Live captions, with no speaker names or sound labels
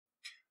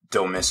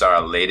Don't miss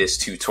our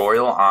latest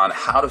tutorial on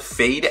how to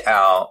fade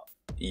out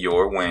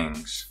your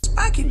wings.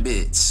 Spiky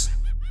bits.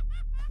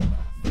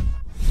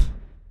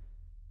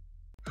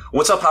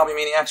 What's up, hobby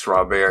maniacs?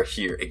 Baer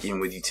here again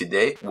with you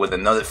today with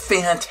another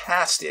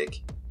fantastic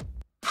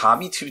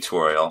hobby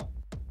tutorial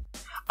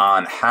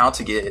on how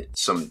to get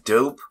some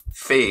dope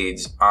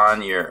fades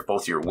on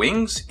both your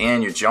wings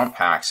and your jump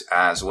packs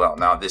as well.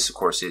 Now this of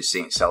course is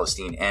St.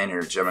 Celestine and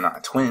your Gemini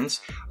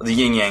twins, the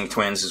yin yang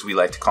twins as we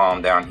like to call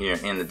them down here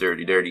in the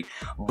dirty.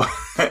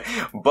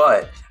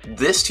 But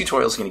this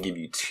tutorial is going to give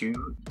you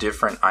two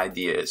different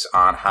ideas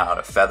on how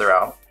to feather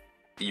out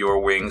your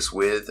wings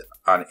with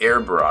an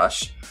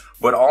airbrush,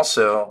 but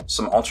also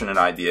some alternate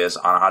ideas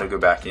on how to go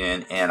back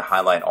in and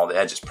highlight all the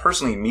edges.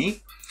 Personally,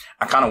 me,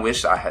 I kind of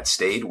wish I had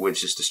stayed with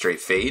just a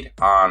straight fade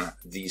on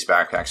these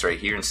backpacks right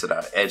here instead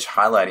of edge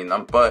highlighting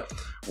them, but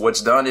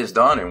what's done is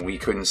done, and we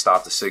couldn't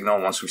stop the signal.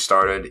 Once we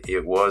started,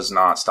 it was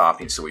not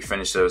stopping, so we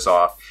finished those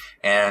off,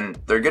 and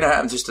they're gonna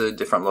have just a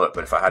different look.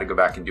 But if I had to go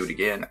back and do it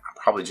again, I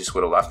probably just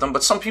would have left them,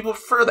 but some people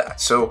prefer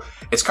that. So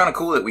it's kind of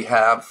cool that we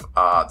have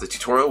the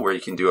tutorial where you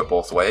can do it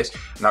both ways.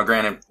 Now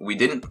granted, we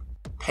didn't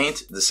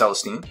paint the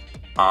Celestine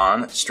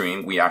on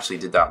stream. We actually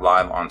did that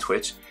live on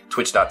Twitch,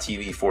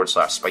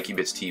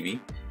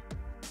 twitch.tv/SpikyBitsTV.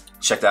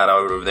 Check that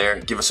out over there.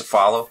 Give us a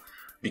follow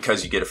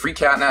because you get a free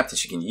catnap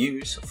that you can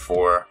use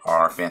for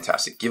our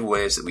fantastic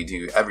giveaways that we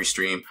do every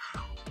stream,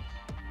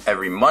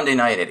 every Monday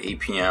night at 8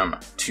 p.m.,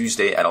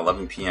 Tuesday at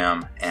 11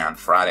 p.m., and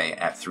Friday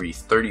at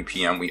 3:30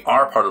 p.m. We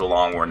are part of the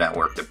Long War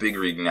Network, the big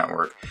reading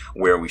network,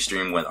 where we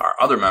stream with our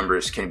other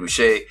members, Kenny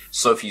Boucher,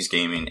 Sophie's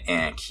Gaming,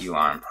 and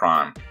Keyline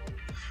Prime.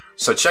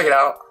 So check it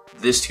out.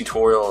 This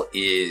tutorial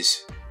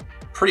is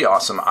pretty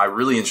awesome. I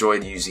really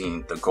enjoyed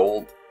using the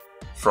gold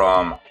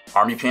from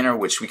Army Painter,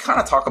 which we kind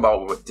of talk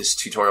about, what this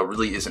tutorial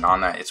really isn't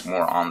on that. It's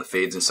more on the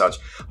fades and such,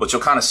 but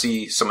you'll kind of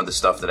see some of the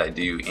stuff that I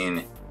do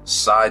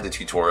inside the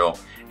tutorial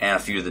and a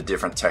few of the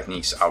different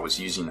techniques I was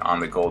using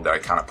on the gold that I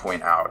kind of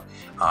point out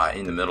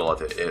in the middle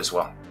of it as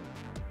well.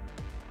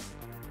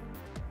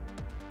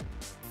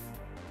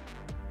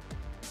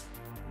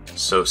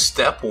 So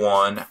step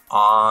one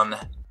on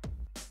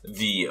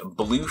the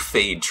blue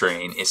fade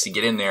train is to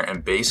get in there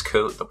and base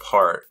coat the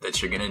part that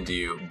you're going to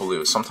do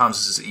blue. Sometimes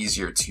this is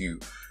easier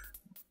to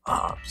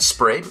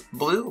spray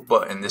blue,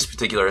 but in this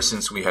particular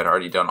instance we had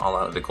already done all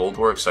out of the gold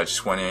work, so I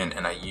just went in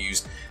and I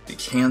used the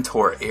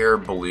Cantor Air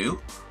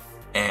Blue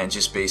and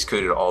just base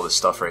coated all this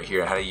stuff right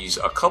here. I had to use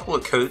a couple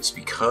of coats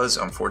because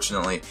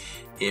unfortunately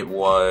it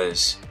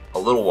was a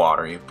little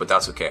watery, but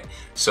that's okay.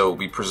 So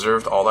we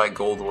preserved all that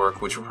gold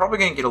work, which we're probably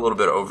going to get a little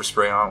bit of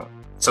overspray on.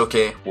 It's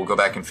okay, we'll go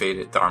back and fade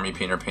it. The Army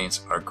Painter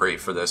paints are great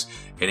for this.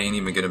 It ain't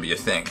even gonna be a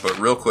thing. But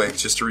real quick,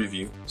 just to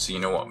review, so you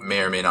know what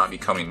may or may not be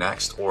coming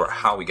next, or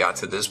how we got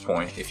to this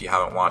point, if you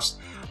haven't watched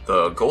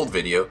the gold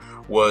video,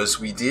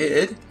 was we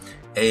did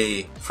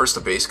first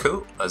a base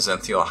coat, a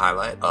Zenithal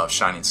highlight of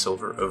Shining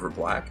Silver over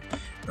black,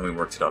 and we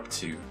worked it up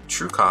to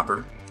True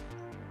Copper,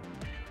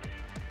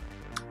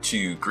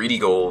 to Greedy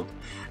Gold,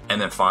 and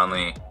then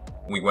finally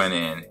we went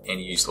in and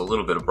used a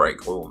little bit of bright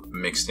gold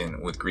mixed in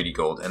with greedy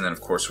gold, and then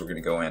of course we're going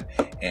to go in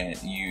and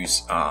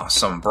use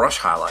some brush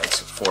highlights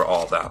for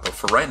all that. But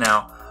for right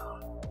now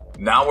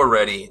we're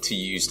ready to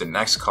use the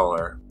next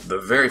color, the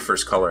very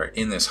first color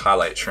in this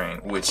highlight train,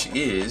 which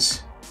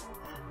is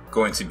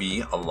going to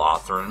be a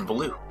Lothern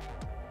Blue.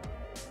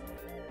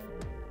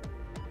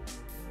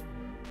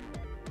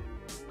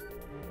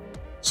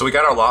 So we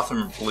got our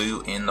Lothern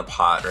Blue in the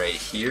pot right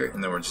here,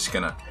 and then we're just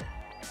going to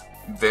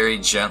very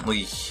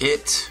gently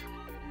hit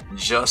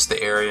just the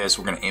areas.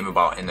 We're going to aim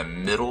about in the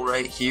middle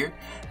right here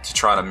to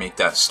try to make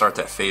that, start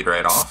that fade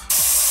right off.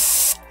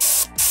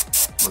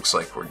 Looks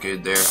like we're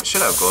good there. I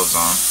should have gloves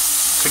on.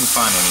 Couldn't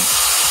find any.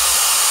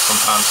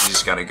 Sometimes you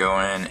just got to go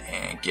in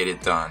and get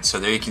it done. So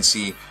there you can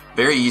see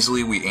very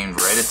easily we aimed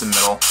right at the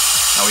middle.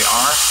 Now we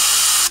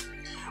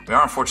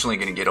are unfortunately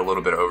going to get a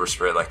little bit of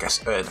overspray, like I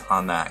said,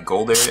 on that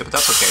gold area, but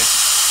that's okay.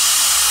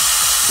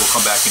 We'll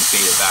come back and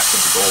fade it back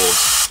with the gold,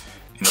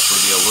 and this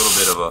will be a little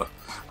bit of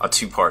a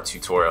two-part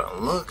tutorial. It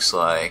looks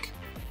like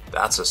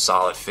that's a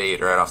solid fade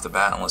right off the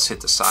bat, and let's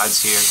hit the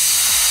sides here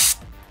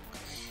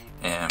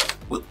and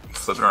whoop,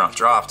 flip it around.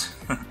 Dropped.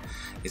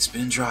 It's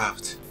been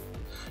dropped.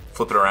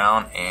 Flip it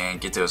around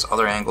and get those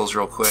other angles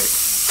real quick.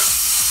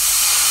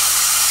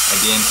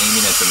 Again,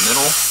 aiming at the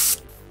middle.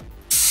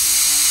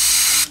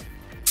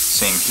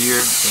 Same here,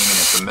 aiming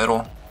at the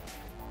middle,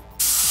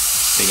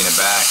 taking it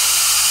back.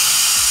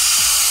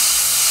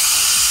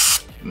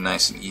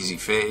 Nice and easy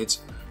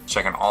fades.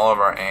 Checking all of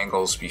our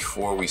angles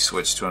before we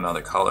switch to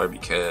another color,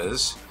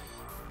 because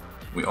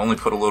we only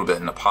put a little bit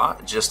in the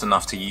pot, just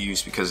enough to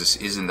use, because this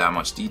isn't that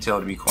much detail,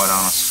 to be quite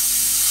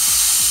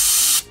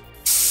honest.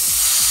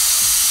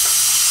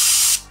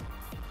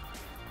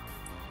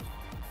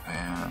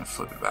 And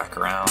flip it back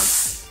around.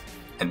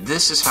 And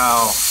this is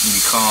how you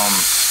become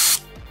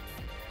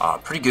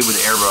pretty good with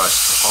the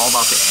airbrush. It's all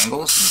about the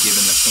angles and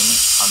giving the paint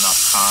enough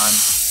time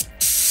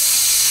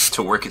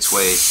to work its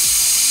way.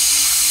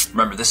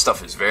 Remember, this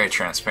stuff is very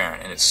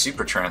transparent, and it's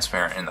super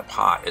transparent in the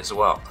pot as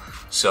well.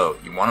 So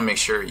you want to make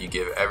sure you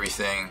give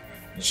everything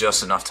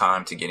just enough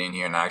time to get in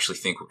here, and I actually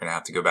think we're going to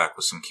have to go back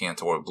with some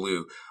Cantor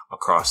blue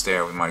across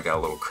there. We might have got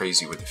a little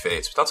crazy with the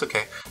fades, but that's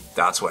okay.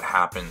 That's what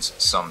happens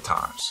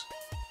sometimes.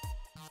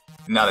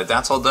 Now that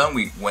that's all done,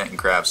 we went and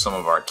grabbed some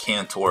of our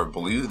Cantor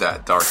blue,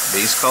 that dark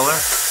base color,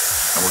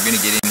 and we're going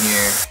to get in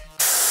here.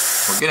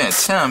 We're going to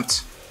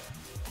attempt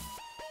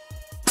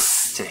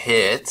to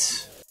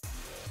hit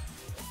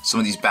some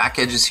of these back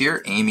edges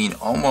here, aiming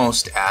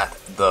almost at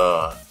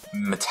the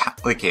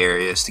metallic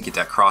areas to get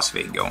that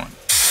crossfade going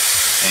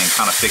and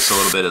kind of fix a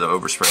little bit of the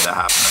overspray that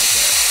happened right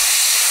there.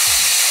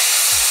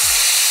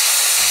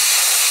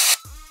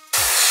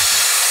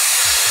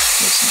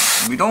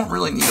 Listen, we don't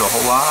really need a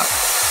whole lot,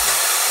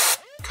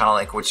 kind of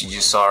like what you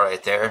just saw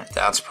right there.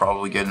 That's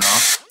probably good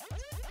enough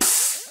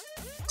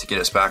to get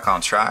us back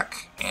on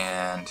track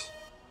and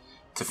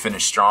to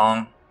finish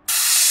strong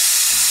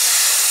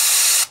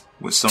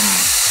with some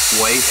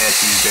white at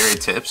the very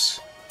tips.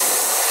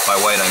 By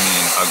white I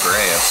mean a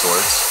gray of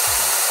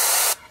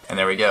sorts. And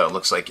there we go, it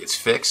looks like it's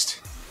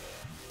fixed.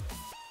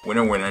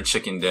 Winner winner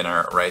chicken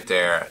dinner right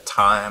there.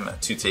 Time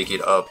to take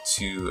it up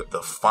to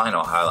the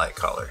final highlight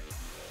color.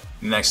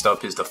 Next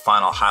up is the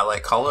final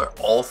highlight color,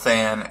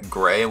 Ulthan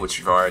Gray, which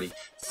we've already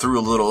threw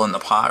a little in the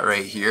pot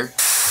right here.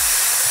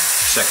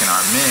 Checking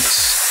our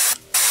mix.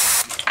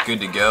 Good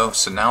to go.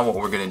 So now what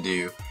we're gonna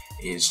do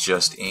is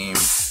just aim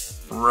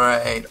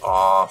right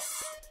off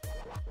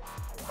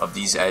of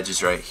these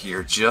edges right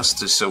here,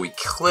 just so we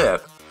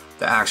clip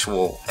the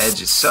actual edge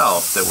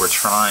itself that we're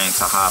trying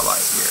to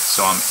highlight here.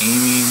 So I'm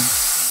aiming,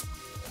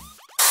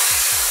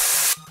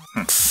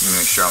 let me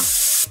make sure I'm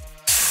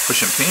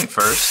pushing paint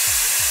first.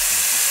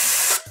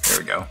 There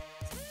we go.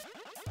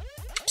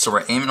 So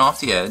we're aiming off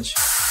the edge.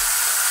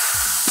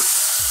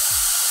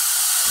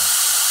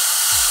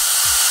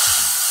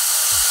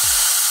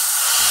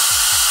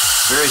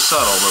 Very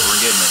subtle, but we're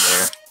getting it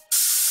there.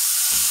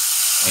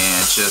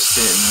 And just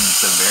hitting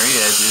the very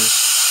edges.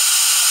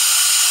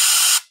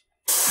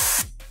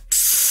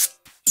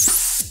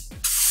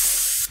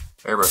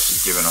 Airbrush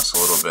is giving us a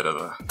little bit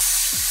of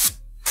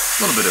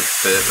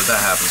fit, but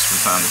that happens from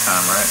time to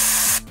time, right?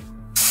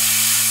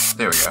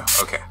 There we go.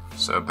 Okay,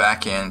 so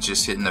back in,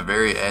 just hitting the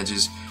very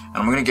edges, and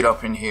I'm gonna get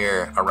up in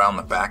here around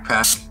the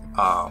backpack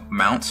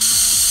mount.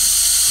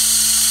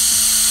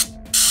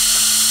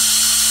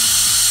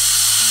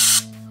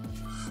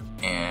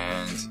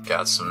 And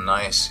got some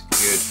nice,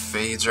 good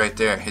fades right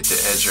there. Hit the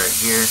edge right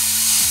here,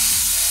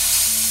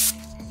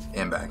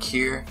 and back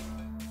here.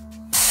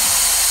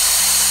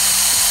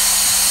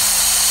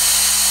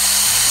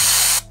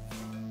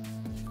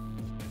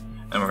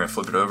 And we're gonna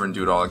flip it over and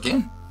do it all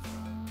again.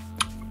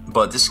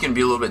 But this is gonna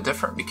be a little bit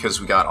different because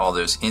we got all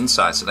those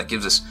insides, so that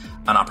gives us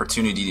an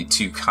opportunity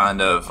to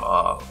kind of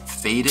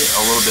fade it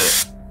a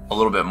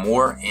little bit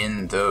more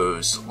in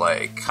those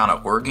like kind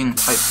of organ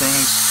type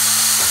things.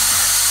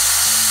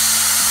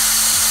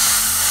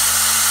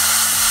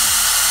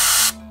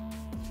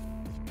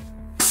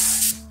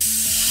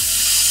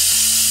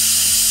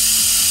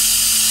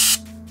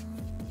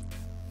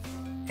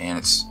 And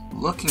it's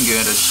looking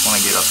good. I just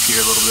want to get up here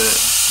a little bit.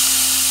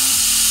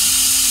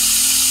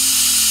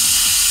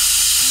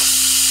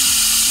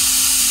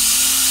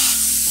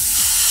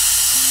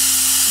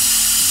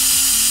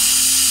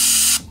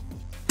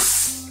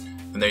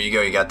 And there you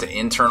go, you got the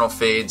internal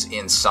fades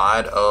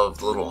inside of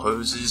the little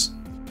hoses.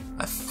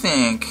 I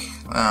think,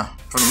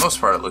 for the most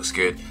part, it looks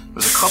good.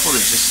 There's a couple that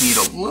just need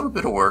a little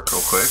bit of work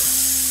real quick.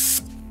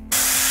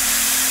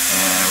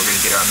 And we're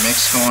gonna get our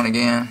mix going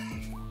again.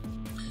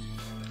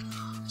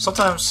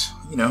 Sometimes,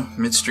 you know,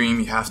 midstream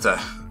you have to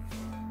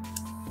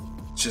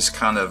just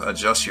kind of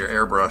adjust your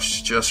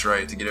airbrush just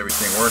right to get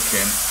everything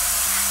working.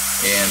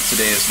 And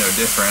today is no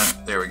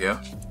different. There we go.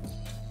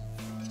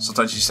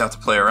 Sometimes you just have to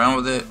play around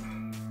with it.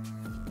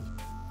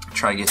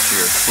 Try to get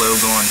your flow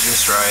going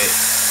just right.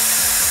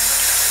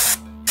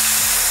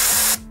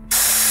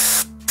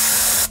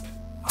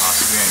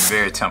 So we're getting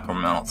very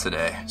temperamental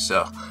today.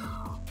 So,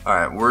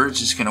 alright, where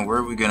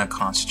are we gonna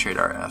concentrate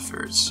our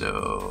efforts?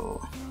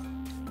 So,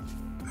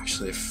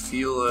 actually I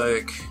feel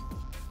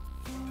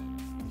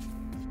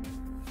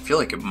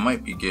like it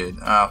might be good.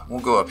 We'll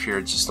go up here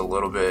just a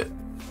little bit.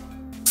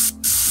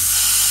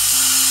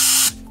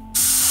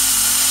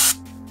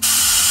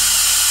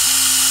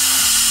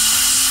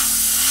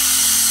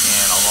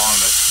 And along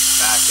the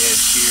back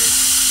edge here.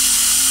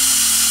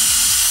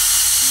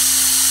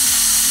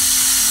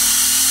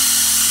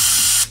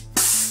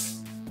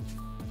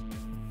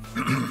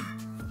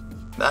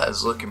 That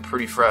is looking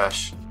pretty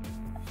fresh.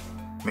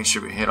 Make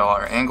sure we hit all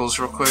our angles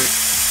real quick.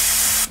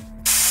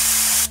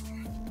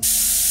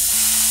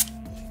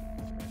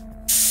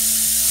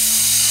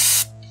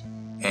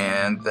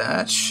 And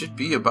that should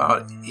be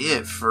about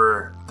it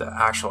for the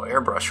actual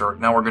airbrush work.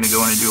 Now we're going to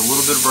go in and do a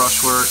little bit of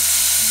brush work.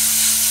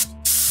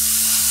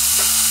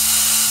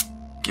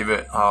 Give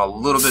it a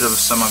little bit of a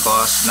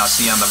semi-gloss. Now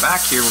see on the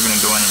back here, we're going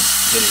to go in and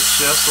hit it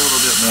just a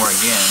little bit more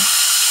again.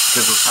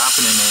 Because what's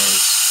happening is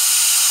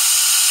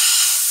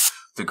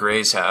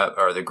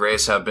the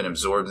grays have been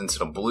absorbed into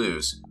the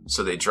blues,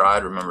 so they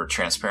dried. Remember,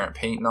 transparent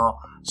paint and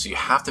all. So you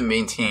have to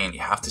maintain, you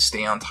have to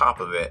stay on top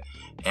of it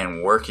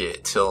and work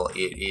it till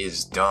it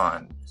is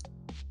done.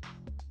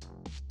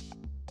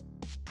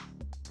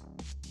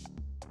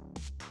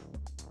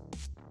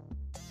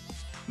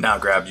 Now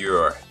grab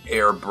your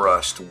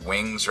airbrushed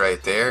wings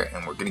right there,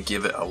 and we're gonna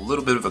give it a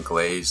little bit of a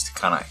glaze to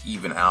kind of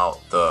even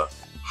out the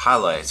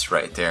highlights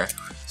right there.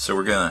 So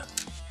we're gonna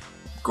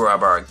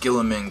grab our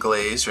Gilliman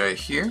glaze right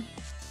here,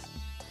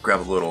 grab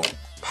a little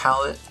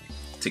palette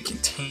to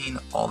contain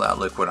all that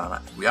liquid on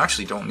it. We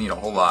actually don't need a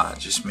whole lot,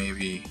 just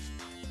maybe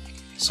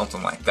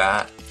something like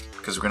that,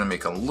 because we're gonna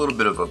make a little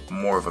bit of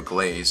more of a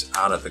glaze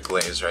out of the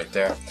glaze right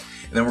there.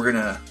 And then we're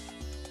gonna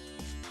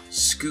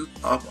scoop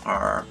up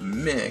our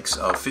mix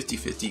of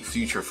 50/50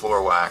 Future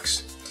Floor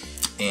Wax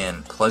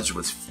and Pledge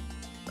with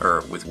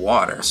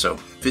water. So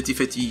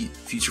 50/50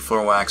 Future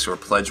Floor Wax or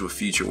Pledge with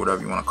Future,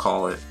 whatever you want to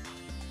call it.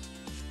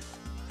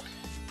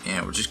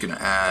 And we're just gonna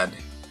add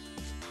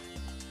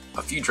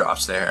a few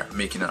drops there,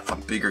 making a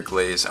bigger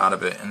glaze out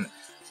of it. And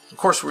of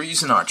course, we're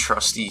using our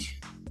trusty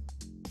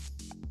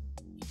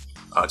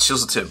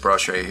chisel tip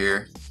brush right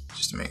here.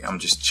 I'm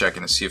just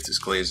checking to see if this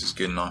glaze is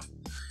good enough,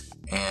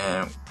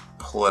 and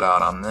pull it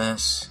out on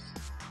this.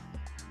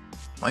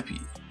 Might be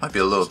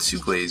a little too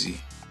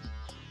glazy.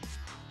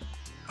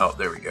 Oh,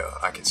 there we go.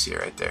 I can see it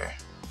right there.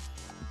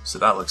 So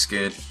that looks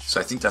good.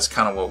 So I think that's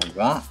kind of what we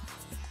want.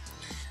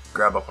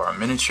 Grab up our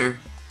miniature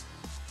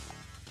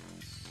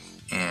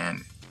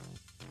and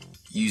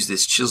use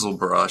this chisel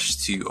brush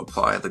to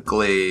apply the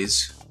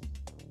glaze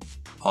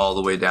all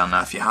the way down.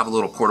 Now if you have a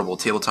little portable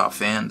tabletop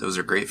fan, those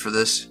are great for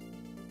this,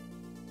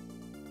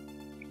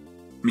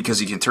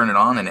 because you can turn it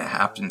on and it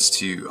happens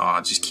to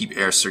just keep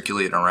air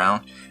circulating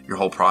around your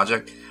whole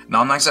project. Now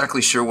I'm not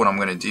exactly sure what I'm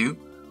going to do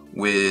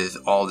with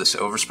all this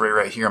overspray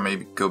right here. I may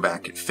go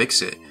back and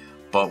fix it,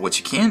 but what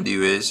you can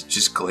do is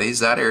just glaze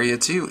that area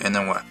too, and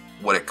then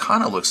what it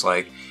kind of looks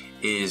like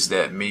is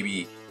that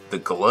maybe the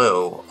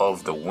glow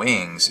of the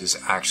wings is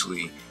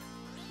actually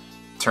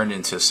turned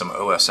into some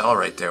OSL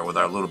right there with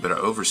our little bit of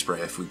overspray.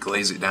 If we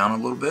glaze it down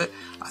a little bit,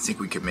 I think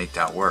we could make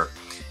that work.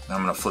 Now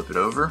I'm going to flip it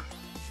over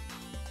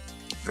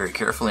very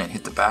carefully and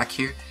hit the back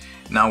here.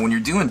 Now when you're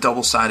doing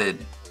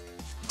double-sided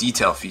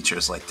detail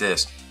features like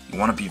this, you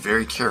want to be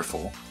very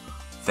careful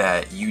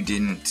that you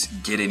didn't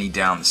get any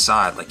down the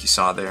side like you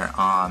saw there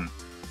on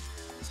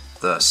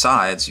the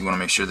sides. You want to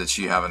make sure that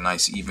you have a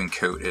nice even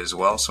coat as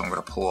well. So I'm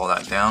going to pull all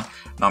that down.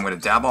 Now I'm going to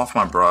dab off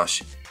my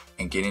brush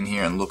and get in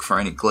here and look for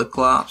any glip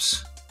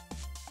glops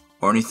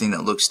or anything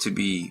that looks to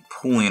be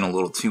pooling a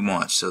little too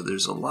much. So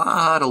there's a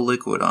lot of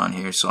liquid on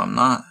here, so I'm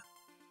not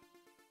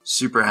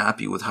super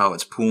happy with how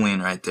it's pooling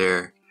right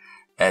there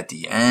at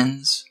the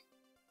ends.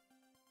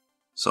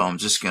 So I'm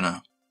just going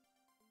to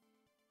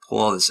pull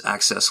all this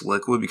excess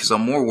liquid, because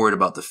I'm more worried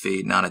about the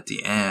fade not at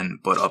the end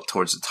but up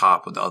towards the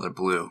top with the other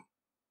blue.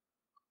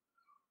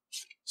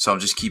 So I'm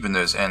just keeping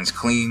those ends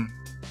clean.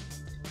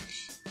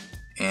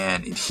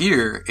 And in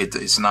here,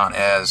 it's not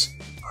as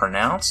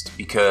pronounced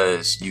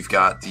because you've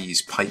got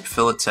these pipe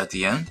fillets at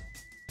the end.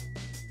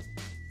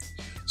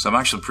 So I'm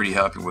actually pretty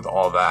happy with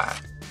all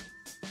that.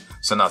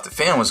 So now if the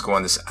fan was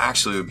going, this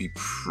actually would be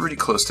pretty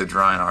close to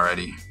drying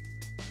already.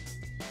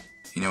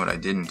 You know what I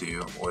didn't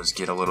do was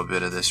get a little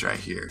bit of this right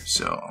here.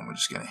 So I'm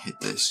just gonna hit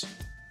this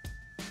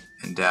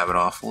and dab it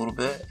off a little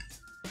bit.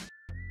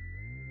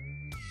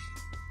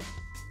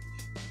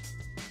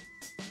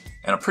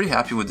 And I'm pretty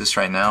happy with this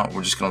right now.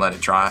 We're just gonna let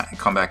it dry and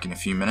come back in a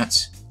few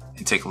minutes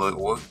and take a look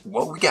at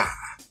what we got.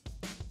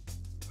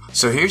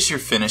 So here's your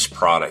finished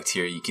product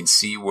here. You can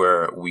see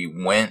where we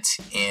went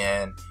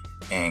in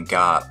and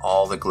got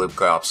all the glip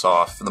glops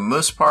off. For the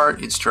most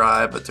part, it's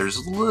dry, but there's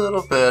a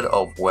little bit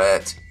of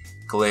wet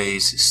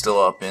glaze still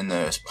up in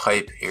those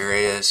pipe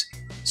areas.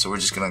 So we're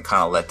just gonna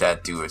kind of let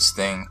that do its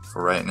thing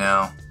for right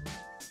now.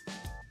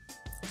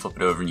 Flip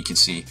it over and you can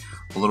see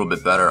a little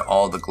bit better.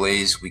 All the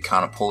glaze, we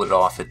kind of pulled it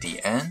off at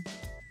the end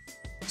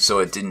so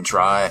it didn't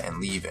dry and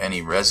leave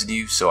any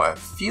residue. So I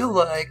feel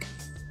like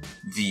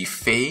the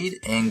fade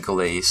and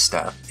glaze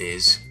step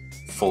is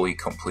fully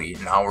complete.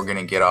 Now we're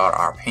gonna get out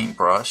our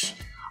paintbrush,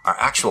 our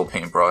actual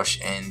paintbrush,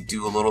 and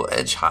do a little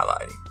edge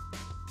highlighting.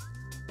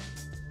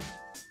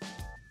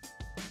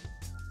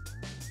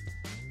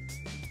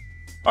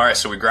 Alright,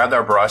 so we grabbed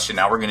our brush and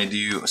now we're gonna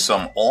do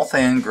some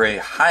Ulthan gray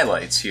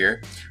highlights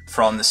here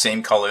from the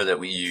same color that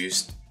we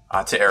used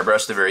to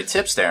airbrush the very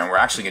tips there. And we're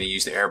actually going to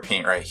use the air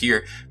paint right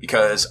here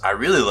because I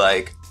really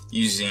like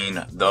using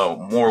the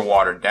more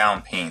watered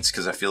down paints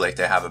because I feel like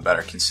they have a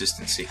better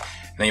consistency.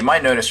 Now you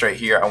might notice right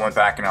here, I went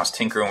back and I was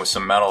tinkering with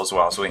some metals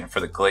while I was waiting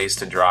for the glaze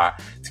to dry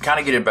to kind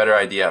of get a better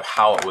idea of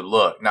how it would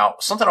look. Now,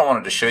 something I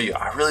wanted to show you,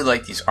 I really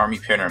like these Army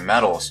Painter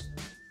metals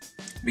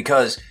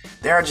because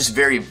they are just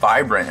very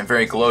vibrant and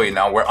very glowy.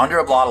 Now we're under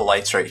a lot of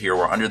lights right here.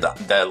 We're under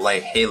the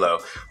light halo,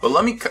 but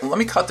let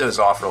me cut those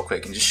off real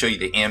quick and just show you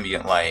the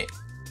ambient light.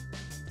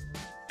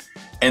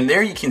 And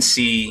there you can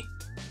see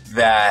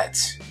that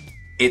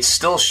it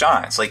still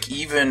shines. Like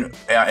even,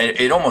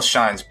 it almost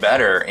shines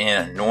better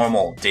in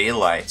normal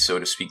daylight, so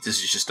to speak.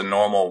 This is just a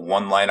normal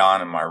one light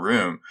on in my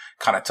room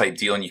kind of type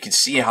deal. And you can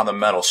see how the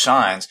metal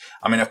shines.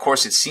 I mean, of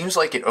course, it seems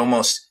like it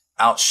almost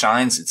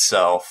outshines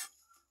itself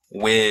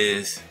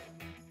with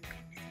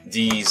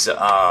these,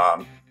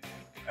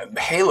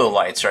 halo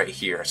lights right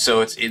here.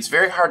 So it's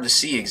very hard to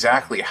see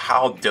exactly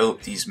how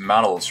dope these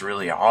metals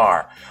really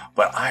are.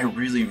 But I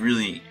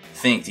really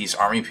think these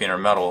Army Painter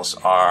metals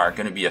are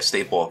going to be a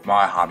staple of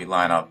my hobby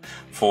lineup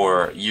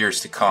for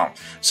years to come.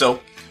 So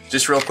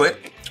just real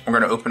quick, we're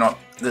going to open up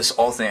this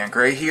Ulthan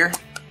Gray here.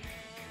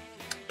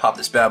 Pop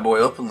this bad boy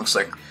open. Looks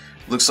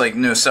like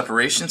no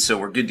separation, so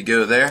we're good to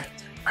go there.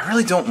 I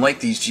really don't like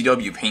these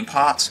GW paint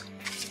pots.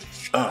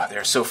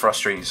 They're so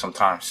frustrating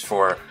sometimes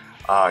for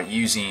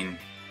using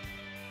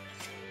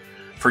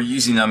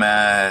them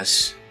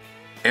as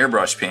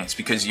airbrush paints,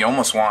 because you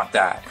almost want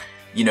that,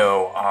 you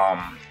know,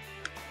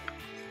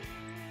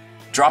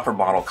 dropper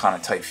bottle kind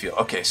of type feel.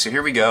 Okay, so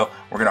here we go.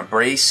 We're gonna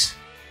brace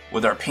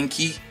with our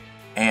pinky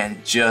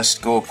and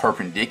just go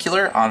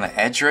perpendicular on the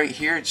edge right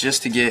here,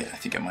 just to get, I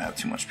think I might have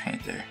too much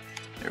paint there.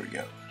 There we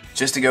go.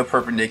 Just to go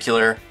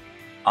perpendicular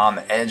on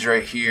the edge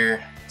right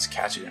here. Let's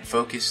catch it in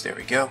focus. There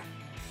we go.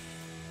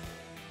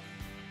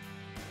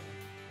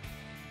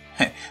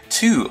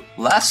 Two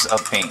less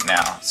of paint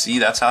now. See,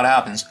 that's how it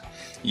happens.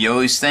 You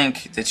always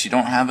think that you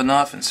don't have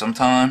enough, and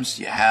sometimes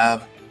you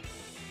have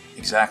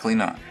exactly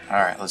none.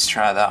 Alright, let's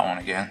try that one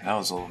again. That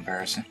was a little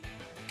embarrassing.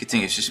 Good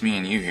thing it's just me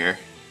and you here.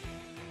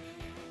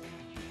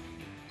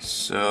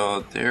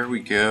 So there we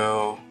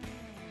go.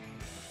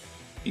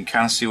 You can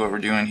kind of see what we're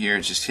doing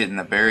here, just hitting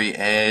the very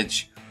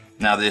edge.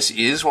 Now this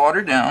is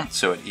watered down,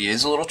 so it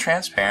is a little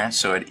transparent,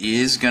 so it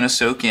is going to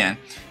soak in,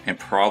 and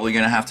probably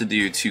going to have to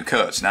do 2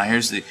 coats. Now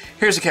here's the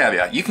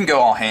caveat. You can go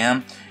all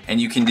ham,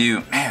 and you can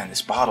do, man,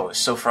 this bottle is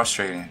so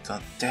frustrating.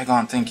 The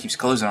daggone thing keeps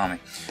closing on me.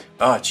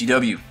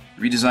 GW,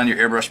 redesign your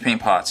airbrush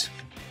paint pots.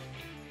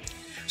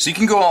 So you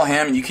can go all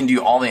ham, and you can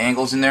do all the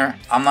angles in there.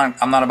 I'm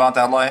not about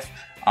that life.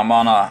 I'm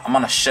on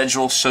a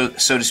schedule, so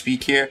to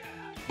speak here,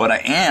 but I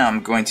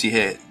am going to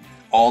hit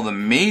all the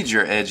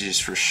major edges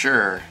for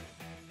sure.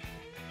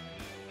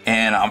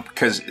 And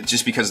because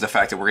of the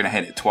fact that we're gonna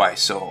hit it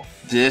twice. So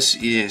this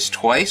is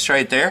twice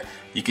right there.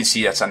 You can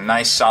see that's a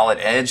nice solid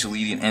edge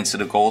leading into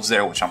the golds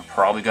there, which I'm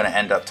probably gonna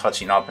end up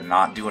touching up and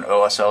not do an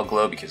OSL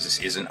glow, because this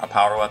isn't a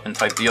power weapon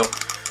type deal.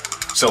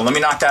 So let me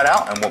knock that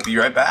out and we'll be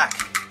right back.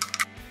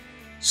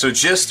 So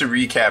just to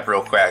recap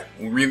real quick,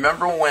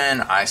 remember when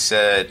I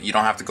said you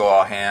don't have to go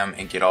all ham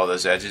and get all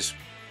those edges?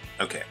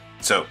 Okay,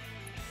 so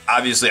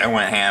obviously I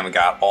went ham and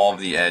got all of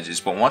the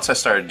edges, but once I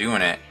started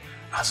doing it,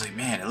 I was like,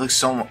 man, it looks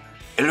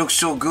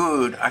so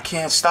good, I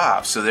can't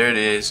stop. So there it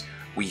is.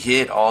 We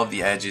hit all of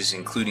the edges,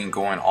 including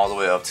going all the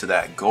way up to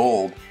that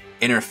gold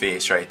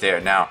interface right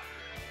there. Now,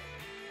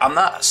 I'm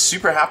not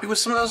super happy with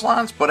some of those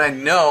lines, but I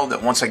know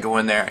that once I go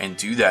in there and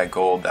do that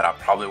gold, that I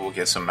probably will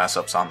get some mess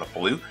ups on the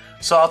blue.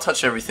 So I'll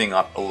touch everything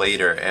up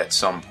later at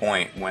some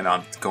point when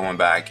I'm going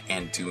back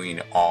and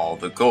doing all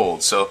the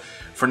gold. So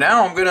for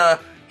now, I'm gonna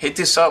hit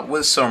this up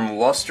with some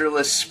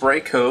lusterless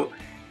spray coat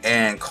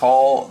and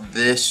call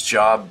this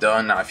job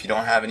done. Now, if you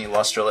don't have any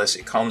lusterless,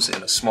 it comes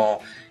in a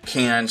small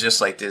can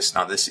just like this.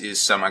 Now, this is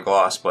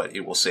semi-gloss, but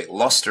it will say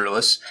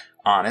lusterless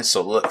on it,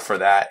 so look for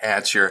that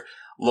at your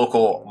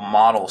local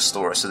model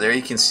store. So there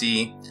you can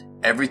see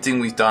everything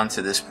we've done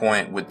to this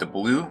point with the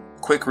blue.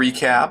 Quick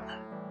recap.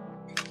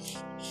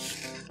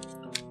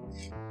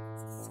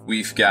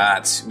 We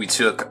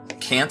took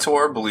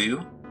Cantor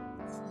blue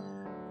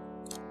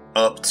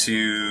up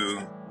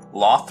to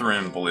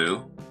Lothran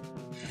blue,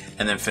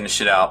 and then finish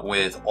it out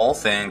with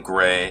Ulthan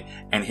Gray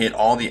and hit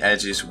all the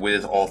edges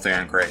with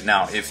Ulthan Gray.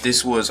 Now, if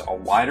this was a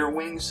wider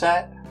wing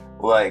set,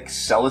 like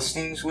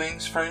Celestine's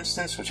wings, for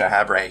instance, which I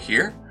have right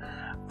here,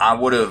 I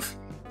would have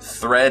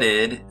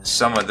threaded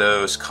some of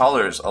those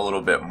colors a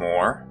little bit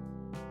more,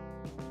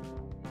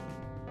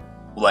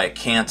 like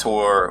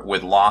Cantor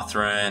with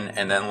Lothran,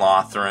 and then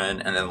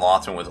Lothran, and then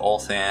Lothran with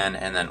Ulthan,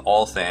 and then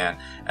Ulthan,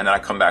 and then I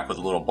come back with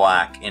a little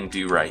black and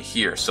do right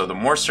here. So the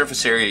more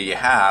surface area you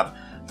have,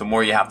 the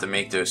more you have to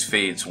make those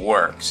fades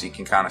work. So you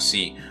can kind of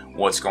see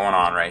what's going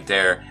on right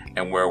there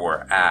and where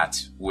we're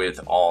at with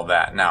all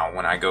that. Now,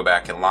 when I go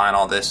back and line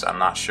all this, I'm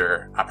not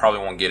sure. I probably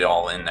won't get it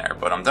all in there,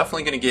 but I'm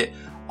definitely going to get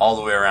all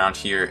the way around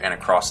here and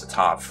across the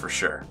top for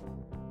sure.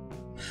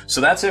 So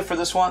that's it for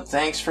this one.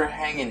 Thanks for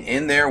hanging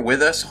in there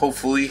with us.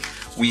 Hopefully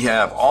we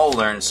have all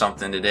learned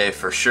something today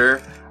for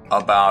sure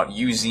about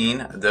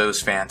using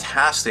those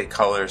fantastic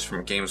colors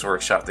from Games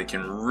Workshop that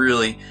can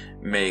really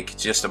make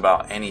just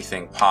about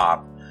anything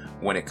pop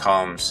when it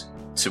comes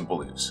to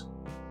blues.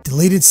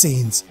 Deleted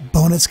scenes,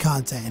 bonus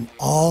content, and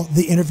all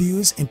the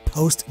interviews and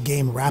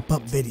post-game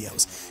wrap-up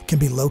videos can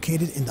be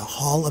located in the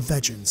Hall of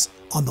Veterans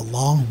on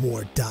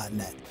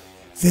thelongwar.net.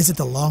 Visit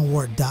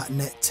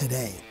thelongwar.net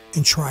today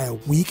and try a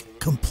week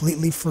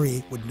completely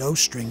free with no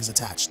strings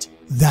attached.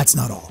 That's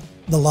not all.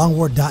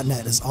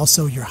 Thelongwar.net is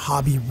also your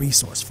hobby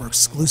resource for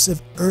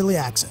exclusive early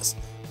access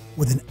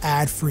with an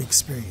ad-free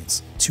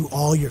experience to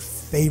all your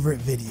favorite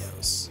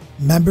videos.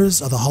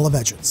 Members of the Hall of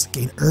Veterans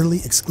gain early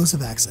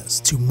exclusive access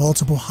to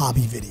multiple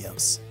hobby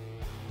videos.